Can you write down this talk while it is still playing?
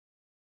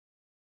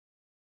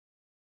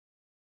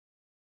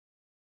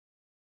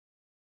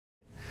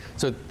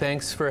So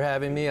thanks for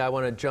having me. I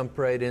want to jump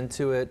right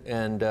into it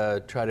and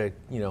try to,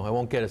 I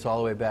won't get us all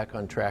the way back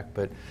on track,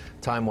 but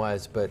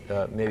time-wise, but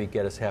maybe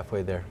get us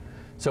halfway there.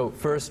 So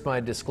first, my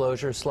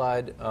disclosure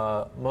slide.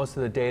 Most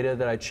of the data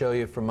that I'd show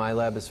you from my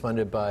lab is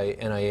funded by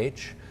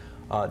NIH,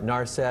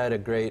 NARSAD, a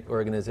great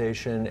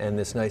organization, and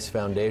this nice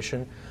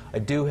foundation. I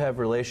do have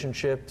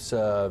relationships,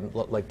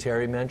 like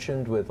Terry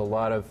mentioned, with a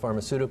lot of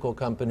pharmaceutical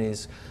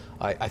companies.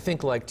 I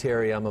think, like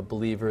Terry, I'm a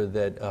believer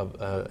that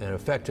an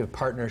effective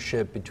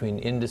partnership between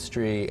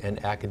industry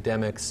and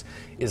academics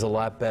is a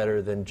lot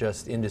better than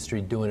just industry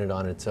doing it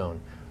on its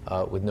own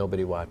with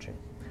nobody watching.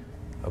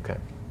 Okay.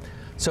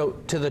 So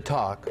to the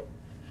talk,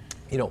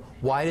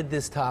 why did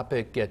this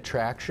topic get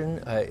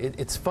traction?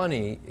 It's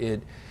funny.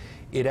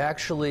 It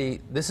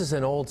actually, this is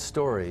an old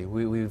story.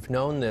 We've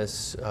known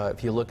this,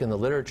 if you look in the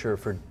literature,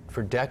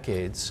 for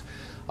decades.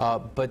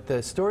 But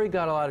the story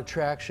got a lot of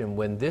traction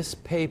when this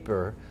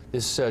paper,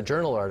 this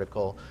journal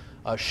article,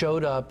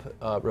 showed up,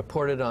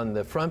 reported on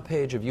the front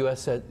page of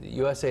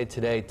USA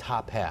Today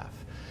top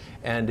half.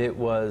 And it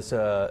was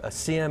a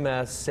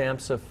CMS,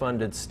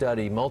 SAMHSA-funded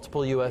study,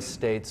 multiple U.S.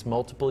 states,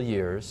 multiple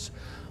years,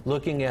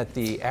 looking at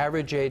the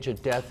average age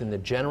of death in the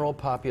general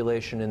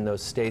population in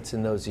those states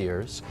in those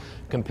years,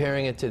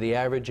 comparing it to the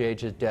average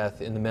age of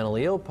death in the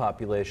mentally ill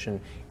population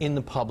in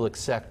the public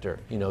sector,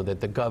 that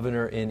the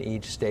governor in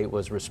each state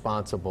was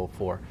responsible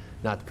for,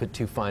 not to put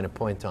too fine a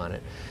point on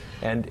it.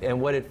 And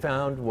what it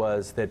found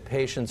was that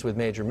patients with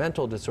major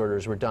mental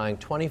disorders were dying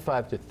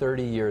 25 to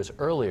 30 years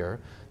earlier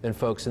than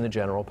folks in the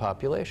general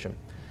population.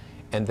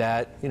 And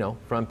that,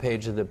 front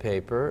page of the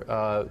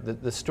paper,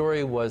 the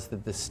story was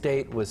that the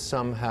state was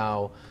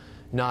somehow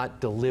not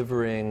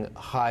delivering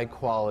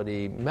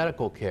high-quality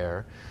medical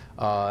care,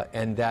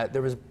 and that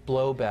there was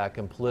blowback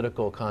and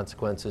political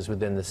consequences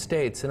within the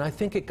states. And I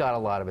think it got a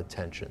lot of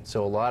attention.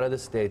 So a lot of the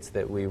states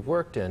that we've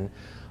worked in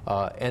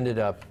ended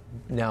up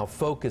now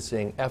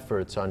focusing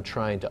efforts on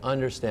trying to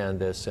understand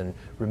this and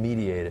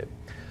remediate it.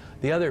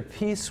 The other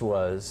piece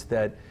was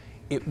that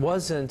it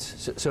wasn't,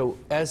 so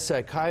as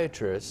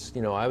psychiatrists,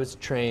 I was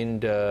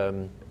trained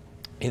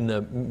in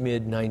the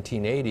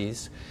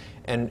mid-1980s,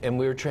 and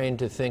we were trained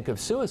to think of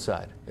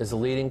suicide as the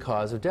leading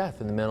cause of death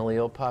in the mentally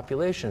ill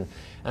population.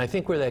 And I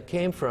think where that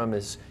came from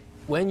is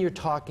when you're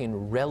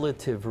talking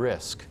relative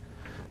risk,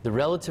 the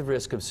relative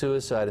risk of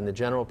suicide in the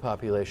general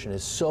population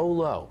is so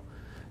low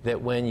that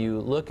when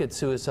you look at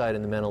suicide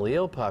in the mentally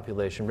ill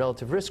population,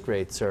 relative risk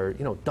rates are,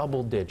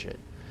 double-digit.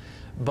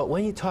 But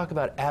when you talk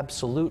about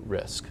absolute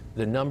risk,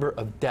 the number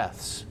of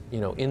deaths,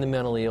 in the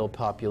mentally ill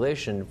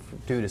population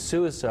due to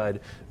suicide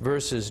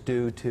versus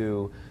due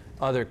to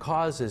other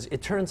causes,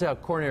 it turns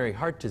out coronary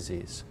heart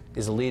disease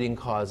is a leading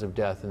cause of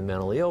death in the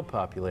mentally ill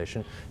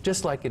population,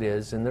 just like it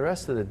is in the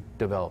rest of the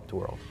developed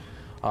world.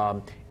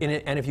 And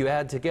if you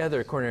add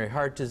together coronary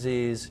heart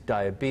disease,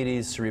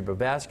 diabetes,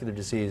 cerebrovascular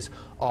disease,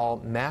 all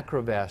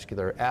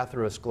macrovascular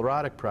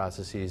atherosclerotic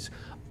processes,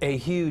 a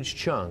huge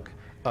chunk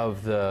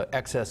of the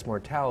excess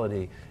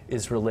mortality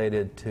is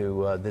related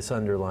to this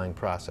underlying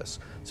process.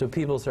 So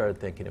people started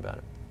thinking about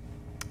it.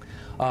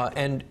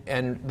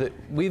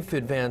 We've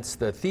advanced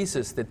the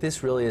thesis that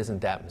this really isn't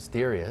that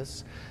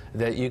mysterious,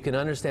 that you can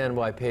understand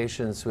why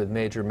patients with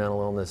major mental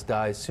illness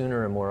die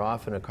sooner and more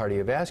often of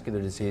cardiovascular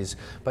disease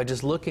by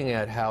just looking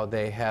at how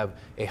they have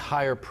a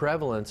higher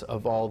prevalence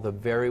of all the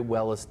very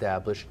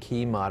well-established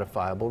key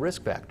modifiable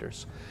risk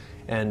factors.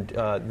 And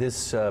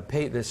this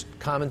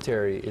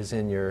commentary is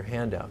in your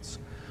handouts.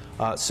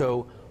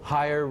 So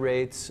higher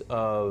rates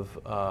of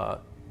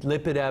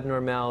lipid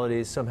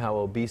abnormalities, somehow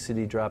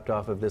obesity dropped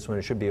off of this one.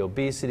 It should be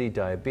obesity,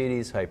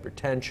 diabetes,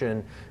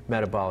 hypertension,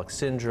 metabolic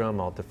syndrome.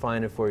 I'll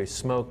define it for you,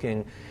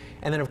 smoking.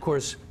 And then, of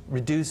course,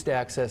 reduced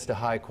access to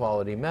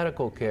high-quality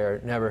medical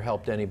care never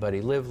helped anybody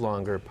live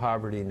longer.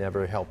 Poverty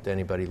never helped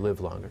anybody live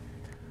longer.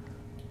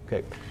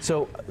 Okay,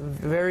 so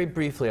very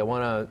briefly, I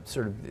want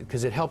to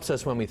because it helps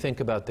us when we think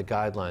about the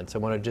guidelines, I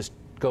want to just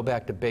go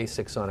back to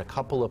basics on a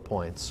couple of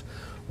points.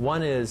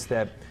 One is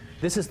that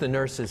this is the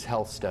Nurses'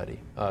 Health Study.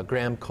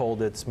 Graham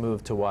Colditz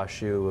moved to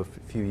WashU a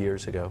few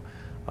years ago.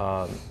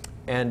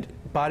 And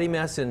body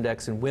mass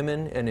index in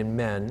women and in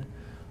men,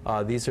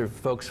 these are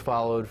folks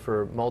followed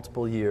for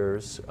multiple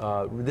years.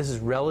 This is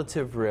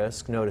relative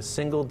risk. Notice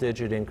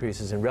single-digit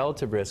increases in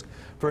relative risk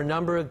for a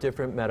number of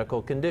different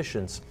medical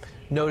conditions.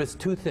 Notice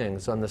two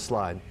things on the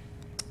slide.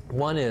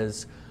 One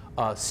is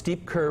a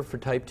steep curve for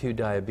type 2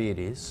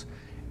 diabetes.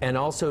 And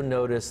also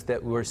notice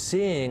that we're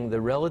seeing the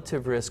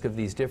relative risk of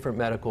these different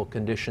medical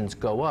conditions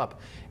go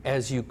up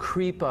as you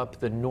creep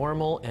up the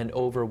normal and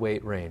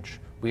overweight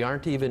range. We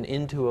aren't even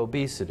into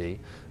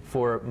obesity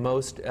for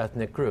most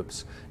ethnic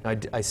groups. Now,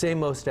 I say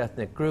most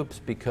ethnic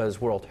groups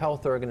because World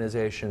Health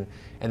Organization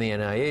and the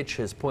NIH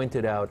has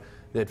pointed out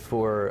that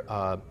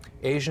for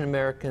Asian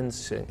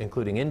Americans,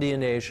 including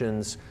Indian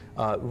Asians,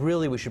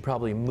 really we should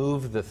probably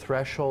move the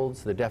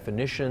thresholds, the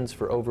definitions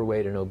for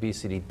overweight and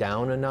obesity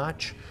down a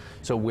notch.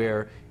 So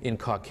where in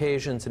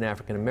Caucasians and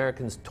African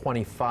Americans,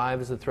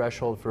 25 is the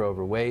threshold for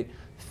overweight,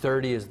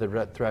 30 is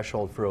the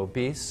threshold for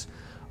obese.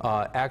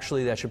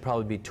 Actually, that should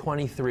probably be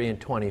 23 and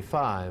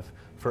 25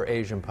 for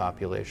Asian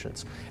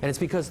populations. And it's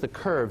because the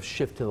curves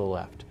shift to the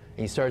left.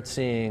 And you start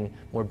seeing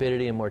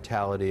morbidity and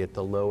mortality at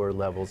the lower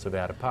levels of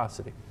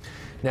adiposity.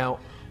 Now,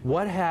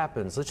 what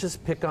happens? Let's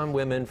just pick on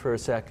women for a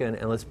second,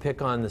 and let's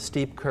pick on the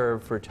steep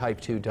curve for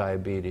type 2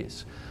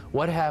 diabetes.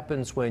 What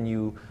happens when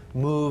you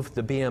move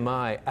the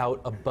BMI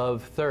out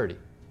above 30?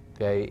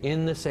 Okay,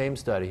 in the same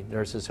study,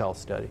 Nurses' Health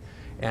Study.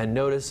 And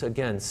notice,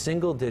 again,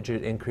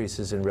 single-digit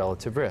increases in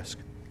relative risk.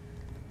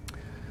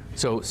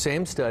 So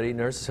same study,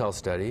 Nurses' Health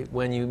Study.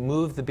 When you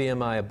move the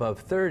BMI above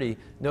 30,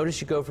 notice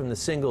you go from the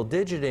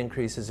single-digit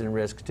increases in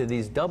risk to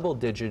these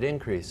double-digit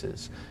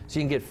increases. So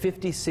you can get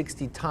 50,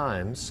 60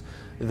 times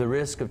the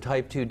risk of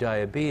type 2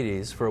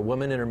 diabetes for a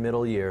woman in her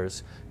middle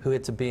years who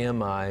hits a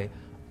BMI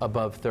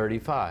above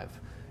 35.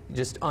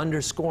 Just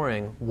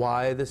underscoring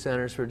why the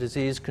Centers for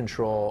Disease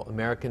Control,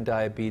 American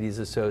Diabetes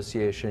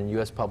Association,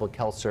 U.S. Public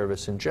Health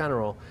Service in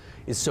general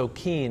is so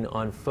keen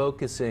on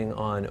focusing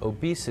on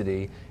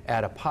obesity,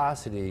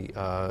 adiposity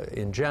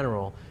in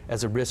general,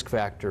 as a risk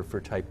factor for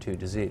type 2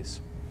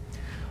 disease.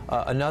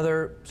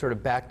 Another sort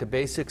of back to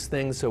basics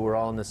thing, so we're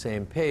all on the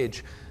same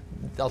page,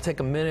 I'll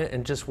take a minute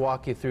and just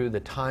walk you through the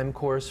time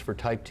course for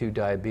type 2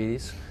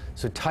 diabetes.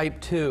 So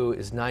type 2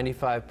 is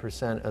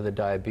 95% of the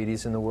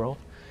diabetes in the world.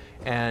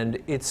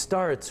 And it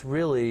starts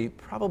really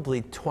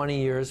probably 20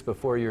 years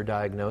before your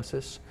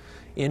diagnosis.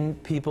 In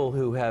people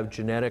who have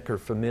genetic or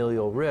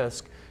familial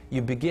risk,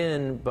 you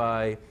begin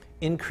by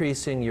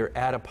increasing your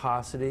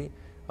adiposity,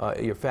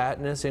 your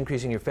fatness,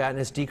 increasing your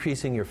fatness,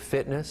 decreasing your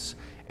fitness,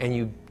 and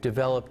you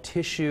develop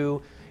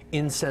tissue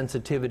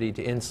insensitivity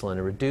to insulin,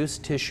 a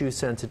reduced tissue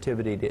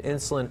sensitivity to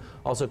insulin,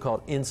 also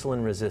called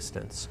insulin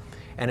resistance.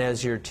 And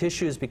as your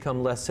tissues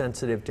become less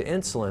sensitive to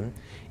insulin,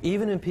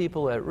 even in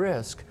people at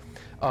risk,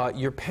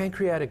 your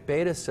pancreatic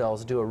beta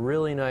cells do a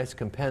really nice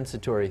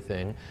compensatory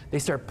thing. They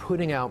start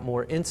putting out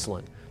more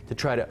insulin to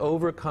try to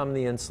overcome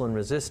the insulin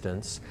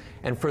resistance.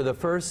 And for the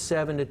first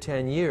 7 to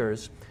 10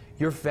 years,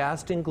 your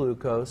fasting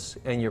glucose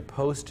and your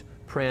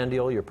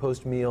postprandial, your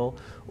post-meal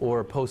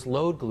or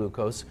post-load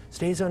glucose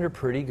stays under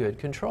pretty good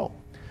control.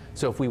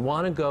 So if we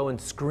want to go and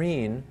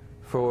screen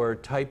for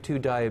type 2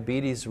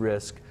 diabetes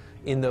risk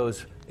in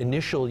those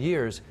initial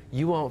years,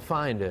 you won't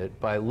find it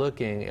by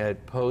looking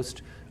at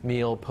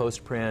post-meal,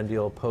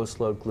 postprandial,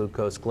 post-load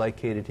glucose,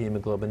 glycated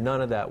hemoglobin. None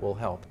of that will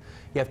help.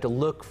 You have to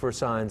look for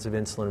signs of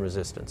insulin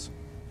resistance.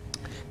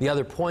 The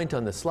other point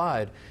on the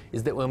slide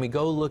is that when we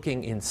go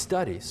looking in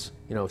studies,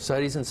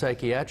 studies in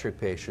psychiatric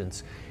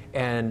patients,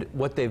 and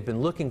what they've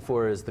been looking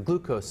for is the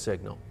glucose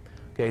signal.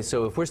 Okay,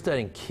 so if we're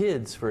studying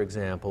kids, for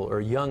example, or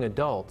young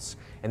adults,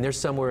 and they're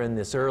somewhere in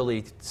this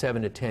early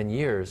 7 to 10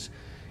 years,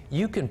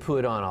 you can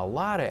put on a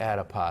lot of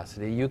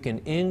adiposity, you can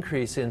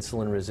increase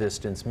insulin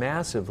resistance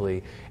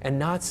massively, and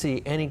not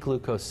see any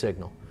glucose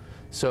signal.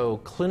 So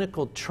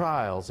clinical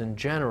trials in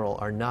general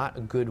are not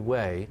a good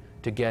way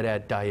to get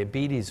at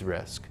diabetes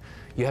risk.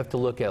 You have to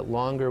look at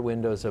longer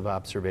windows of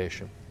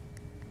observation.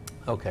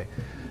 Okay,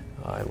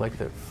 I like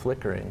the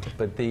flickering,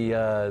 but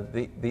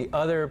the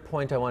other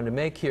point I wanted to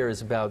make here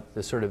is about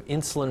the sort of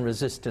insulin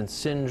resistance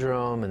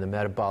syndrome and the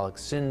metabolic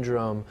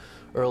syndrome,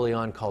 early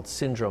on called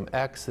Syndrome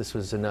X. This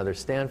was another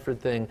Stanford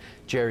thing.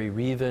 Jerry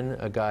Reven,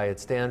 a guy at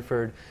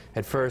Stanford,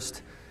 at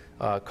first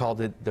called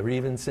it the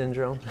Reven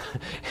syndrome,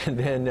 and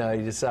then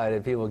he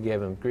decided people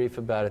gave him grief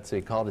about it, so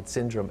he called it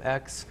Syndrome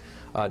X.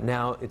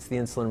 Now it's the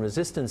insulin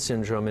resistance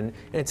syndrome, and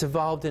it's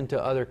evolved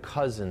into other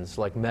cousins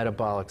like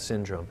metabolic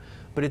syndrome.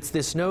 But it's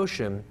this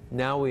notion,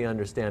 now we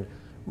understand,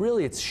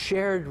 really it's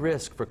shared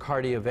risk for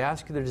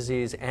cardiovascular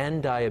disease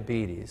and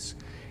diabetes.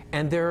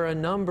 And there are a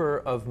number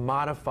of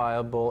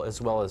modifiable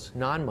as well as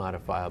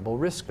non-modifiable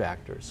risk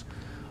factors.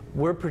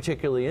 We're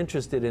particularly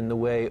interested in the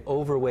way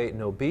overweight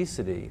and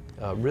obesity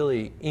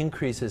really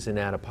increases in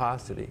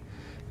adiposity,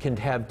 can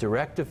have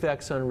direct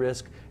effects on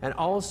risk, and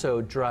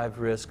also drive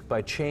risk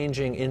by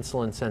changing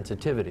insulin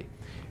sensitivity.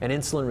 And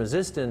insulin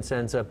resistance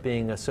ends up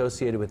being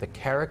associated with a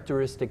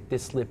characteristic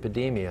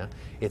dyslipidemia.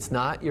 It's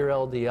not your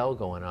LDL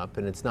going up,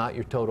 and it's not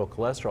your total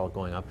cholesterol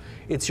going up.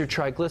 It's your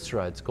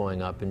triglycerides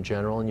going up in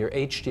general, and your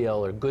HDL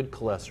or good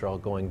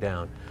cholesterol going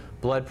down.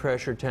 Blood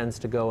pressure tends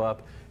to go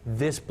up.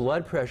 This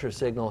blood pressure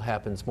signal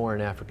happens more in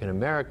African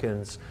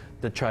Americans.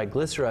 The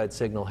triglyceride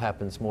signal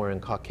happens more in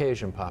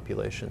Caucasian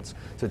populations.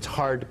 So it's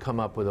hard to come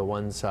up with a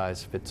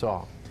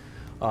one-size-fits-all.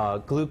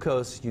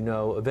 Glucose,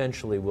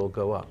 eventually will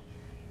go up.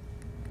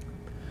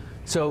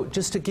 So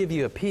just to give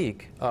you a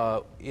peek,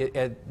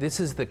 this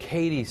is the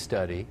CATIE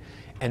study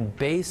and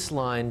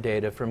baseline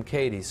data from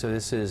CATIE. So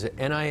this is an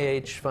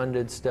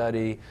NIH-funded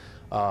study,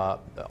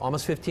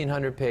 almost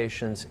 1,500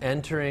 patients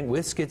entering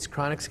with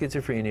chronic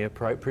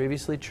schizophrenia,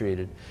 previously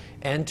treated,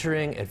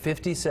 entering at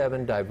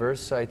 57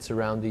 diverse sites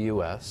around the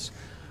U.S.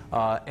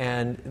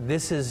 And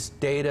this is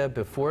data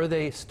before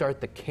they start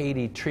the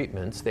CATIE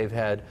treatments. They've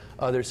had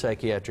other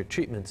psychiatric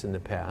treatments in the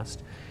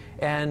past.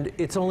 And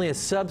it's only a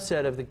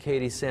subset of the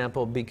CATIE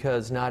sample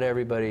because not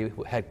everybody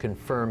had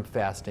confirmed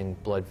fasting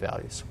blood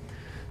values.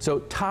 So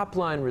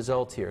top-line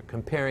result here,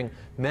 comparing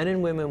men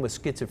and women with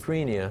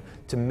schizophrenia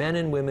to men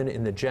and women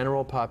in the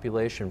general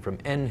population from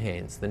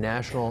NHANES, the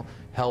National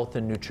Health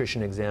and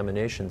Nutrition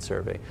Examination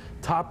Survey.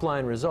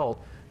 Top-line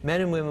result, men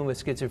and women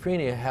with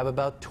schizophrenia have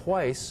about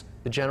twice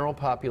the general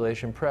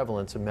population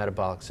prevalence of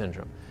metabolic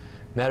syndrome.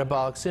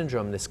 Metabolic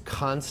syndrome, this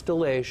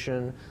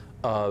constellation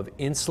of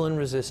insulin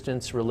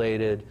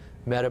resistance-related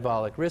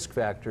metabolic risk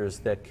factors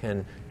that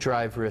can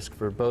drive risk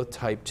for both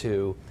type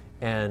 2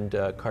 and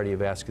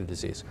cardiovascular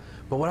disease.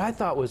 But what I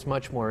thought was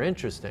much more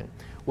interesting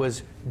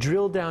was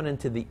drill down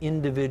into the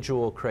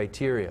individual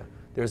criteria.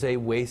 There's a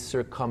waist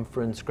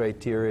circumference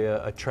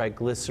criteria, a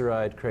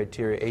triglyceride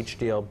criteria,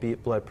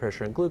 HDL, blood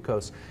pressure, and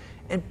glucose.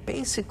 And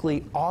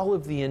basically, all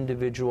of the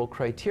individual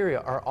criteria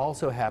are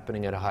also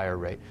happening at a higher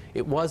rate.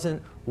 It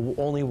wasn't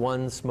only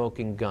one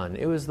smoking gun.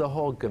 It was the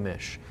whole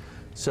gamish.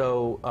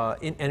 So,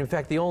 and in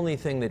fact, the only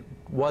thing that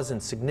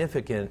wasn't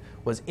significant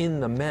was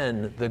in the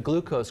men, the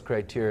glucose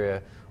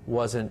criteria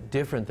wasn't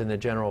different than the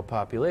general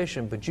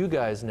population, but you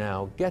guys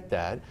now get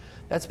that.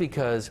 That's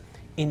because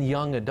in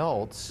young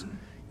adults,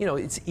 you know,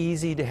 it's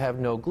easy to have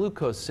no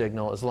glucose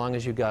signal as long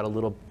as you've got a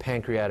little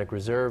pancreatic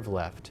reserve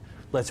left.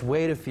 Let's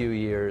wait a few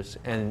years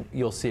and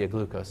you'll see a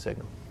glucose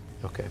signal.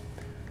 Okay.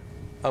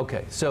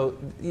 Okay, so,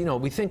 you know,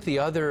 we think the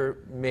other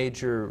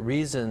major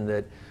reason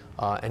that,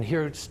 and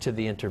here's to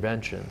the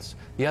interventions,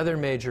 the other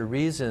major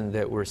reason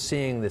that we're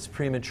seeing this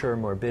premature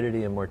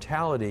morbidity and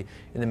mortality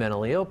in the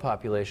mentally ill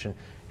population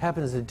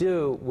happens to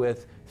do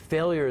with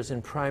failures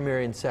in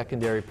primary and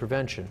secondary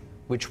prevention,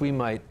 which we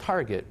might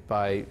target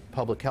by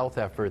public health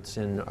efforts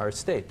in our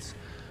states.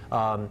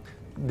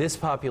 This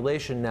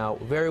population now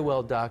very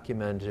well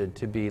documented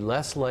to be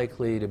less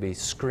likely to be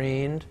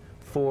screened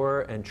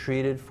for and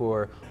treated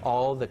for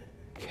all the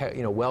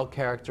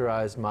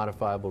well-characterized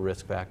modifiable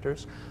risk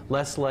factors,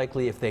 less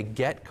likely if they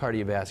get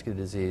cardiovascular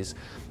disease.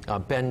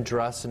 Ben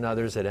Druss and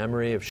others at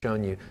Emory have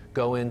shown you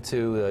go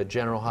into a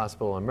general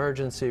hospital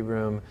emergency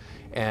room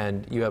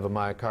and you have a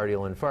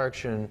myocardial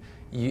infarction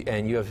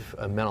and you have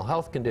a mental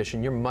health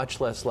condition, you're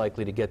much less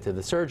likely to get to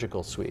the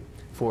surgical suite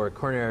for a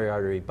coronary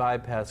artery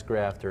bypass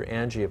graft or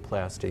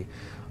angioplasty.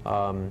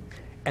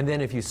 And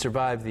then if you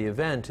survive the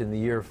event in the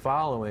year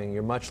following,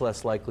 you're much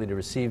less likely to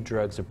receive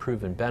drugs of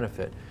proven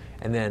benefit.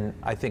 And then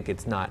I think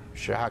it's not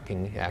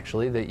shocking,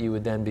 actually, that you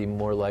would then be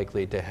more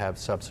likely to have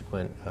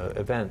subsequent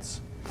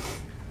events.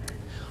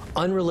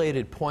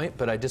 Unrelated point,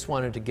 but I just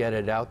wanted to get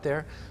it out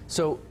there.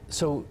 So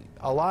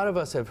a lot of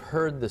us have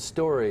heard the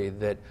story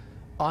that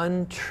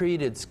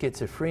untreated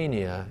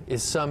schizophrenia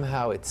is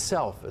somehow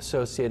itself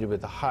associated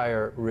with a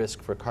higher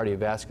risk for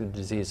cardiovascular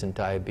disease and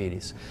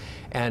diabetes.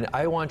 And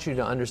I want you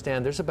to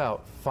understand there's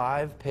about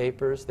 5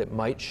 papers that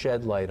might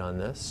shed light on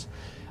this,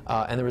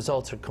 and the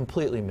results are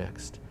completely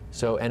mixed.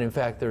 So, and in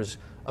fact, there's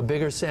a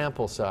bigger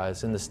sample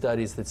size in the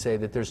studies that say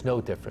that there's no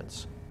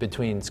difference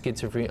between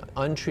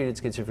untreated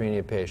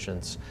schizophrenia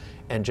patients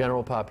and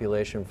general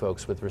population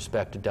folks with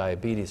respect to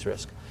diabetes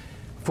risk.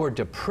 For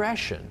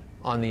depression,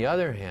 on the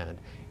other hand,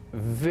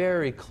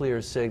 very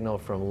clear signal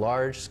from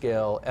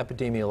large-scale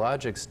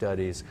epidemiologic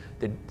studies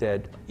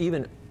that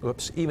even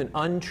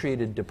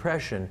untreated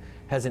depression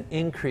has an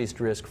increased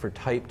risk for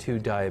type 2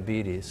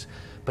 diabetes.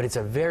 But it's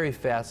a very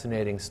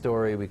fascinating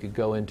story we could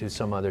go into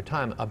some other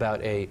time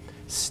about a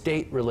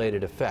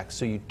state-related effect.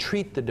 So you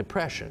treat the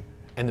depression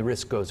and the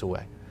risk goes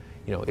away.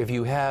 You know, if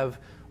you have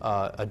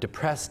a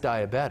depressed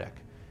diabetic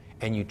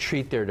and you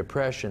treat their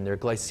depression, their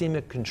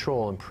glycemic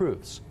control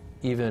improves,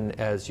 even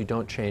as you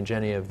don't change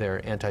any of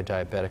their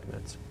anti-diabetic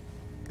meds.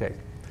 Okay.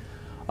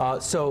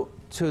 So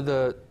to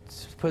the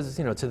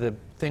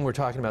thing we're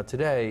talking about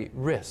today,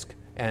 risk,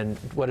 and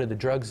what do the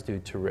drugs do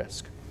to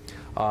risk?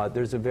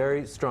 There's a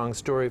very strong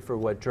story for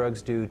what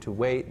drugs do to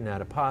weight and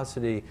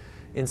adiposity,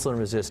 insulin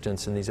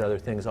resistance, and these other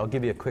things. I'll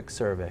give you a quick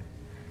survey.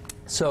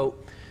 So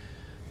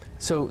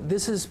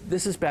this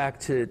is back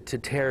to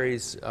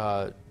Terry's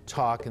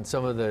talk and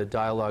some of the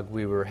dialogue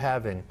we were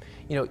having.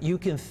 You know, you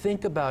can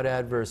think about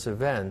adverse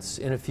events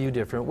in a few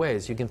different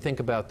ways. You can think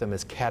about them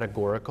as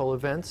categorical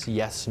events,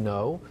 yes,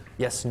 no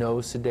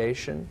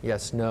sedation,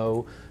 yes,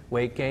 no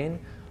weight gain.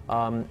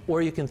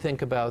 Or you can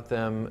think about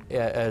them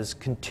as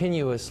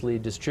continuously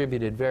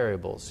distributed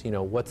variables. You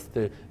know, what's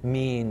the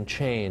mean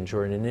change,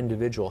 or in an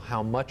individual,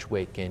 how much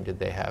weight gain did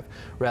they have,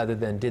 rather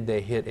than did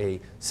they hit a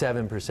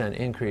 7%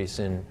 increase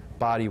in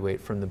body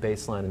weight from the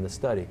baseline in the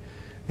study.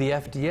 The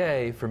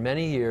FDA, for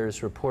many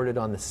years, reported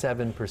on the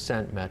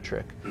 7%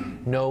 metric.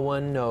 No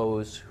one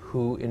knows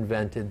who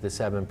invented the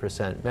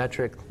 7%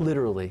 metric.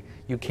 Literally,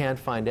 you can't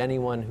find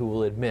anyone who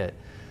will admit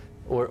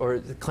or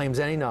claims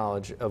any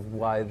knowledge of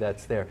why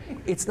that's there.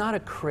 It's not a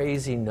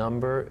crazy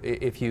number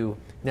if you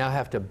now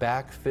have to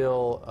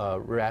backfill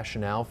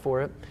rationale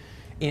for it.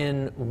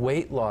 In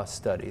weight loss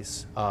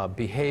studies,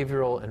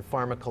 behavioral and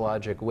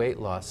pharmacologic weight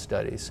loss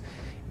studies,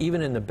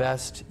 even in the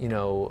best,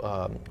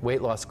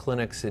 weight loss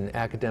clinics in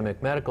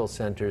academic medical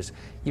centers,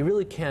 you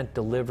really can't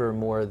deliver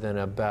more than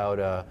about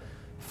a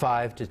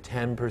 5 to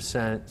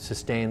 10%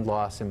 sustained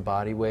loss in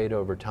body weight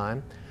over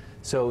time.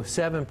 So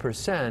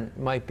 7%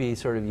 might be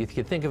sort of, you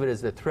could think of it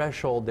as the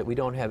threshold that we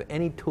don't have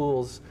any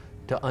tools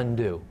to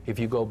undo if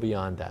you go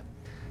beyond that.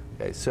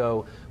 Okay,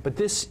 so, but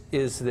this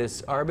is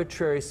this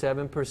arbitrary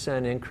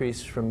 7%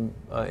 increase from,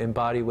 in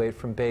body weight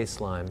from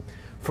baseline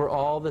for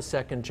all the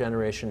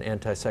second-generation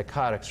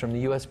antipsychotics from the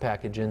US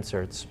package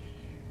inserts.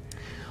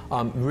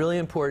 Really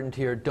important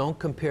here, don't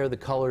compare the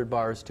colored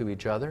bars to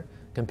each other.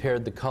 Compare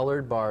the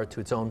colored bar to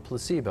its own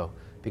placebo.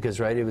 Because,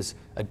 right, it was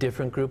a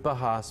different group of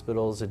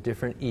hospitals, a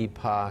different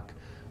epoch,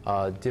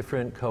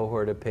 different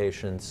cohort of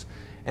patients.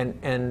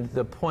 And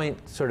the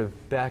point, sort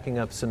of backing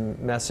up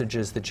some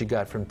messages that you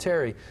got from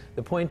Terry,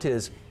 the point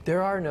is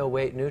there are no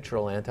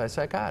weight-neutral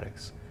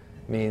antipsychotics.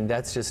 I mean,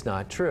 that's just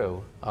not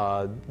true.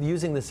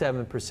 Using the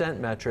 7%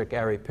 metric,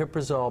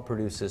 aripiprazole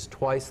produces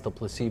twice the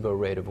placebo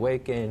rate of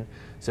weight gain,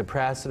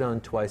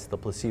 ziprasidone twice the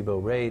placebo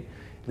rate,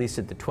 at least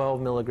at the 12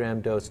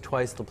 milligram dose,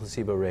 twice the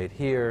placebo rate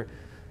here,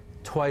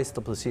 twice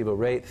the placebo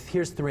rate.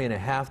 Here's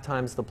 3.5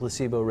 times the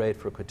placebo rate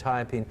for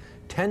quetiapine,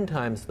 10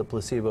 times the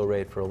placebo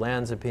rate for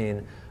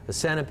olanzapine.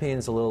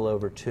 Acenipine's a little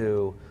over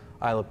 2.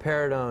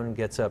 Iloperidone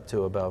gets up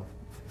to about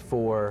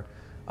 4.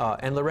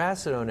 And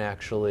lurasidone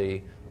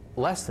actually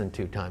less than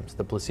 2 times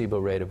the placebo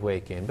rate of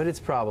weight gain, but it's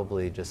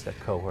probably just a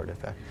cohort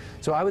effect.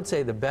 So I would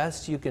say the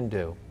best you can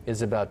do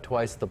is about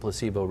twice the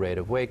placebo rate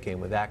of weight gain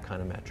with that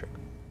kind of metric.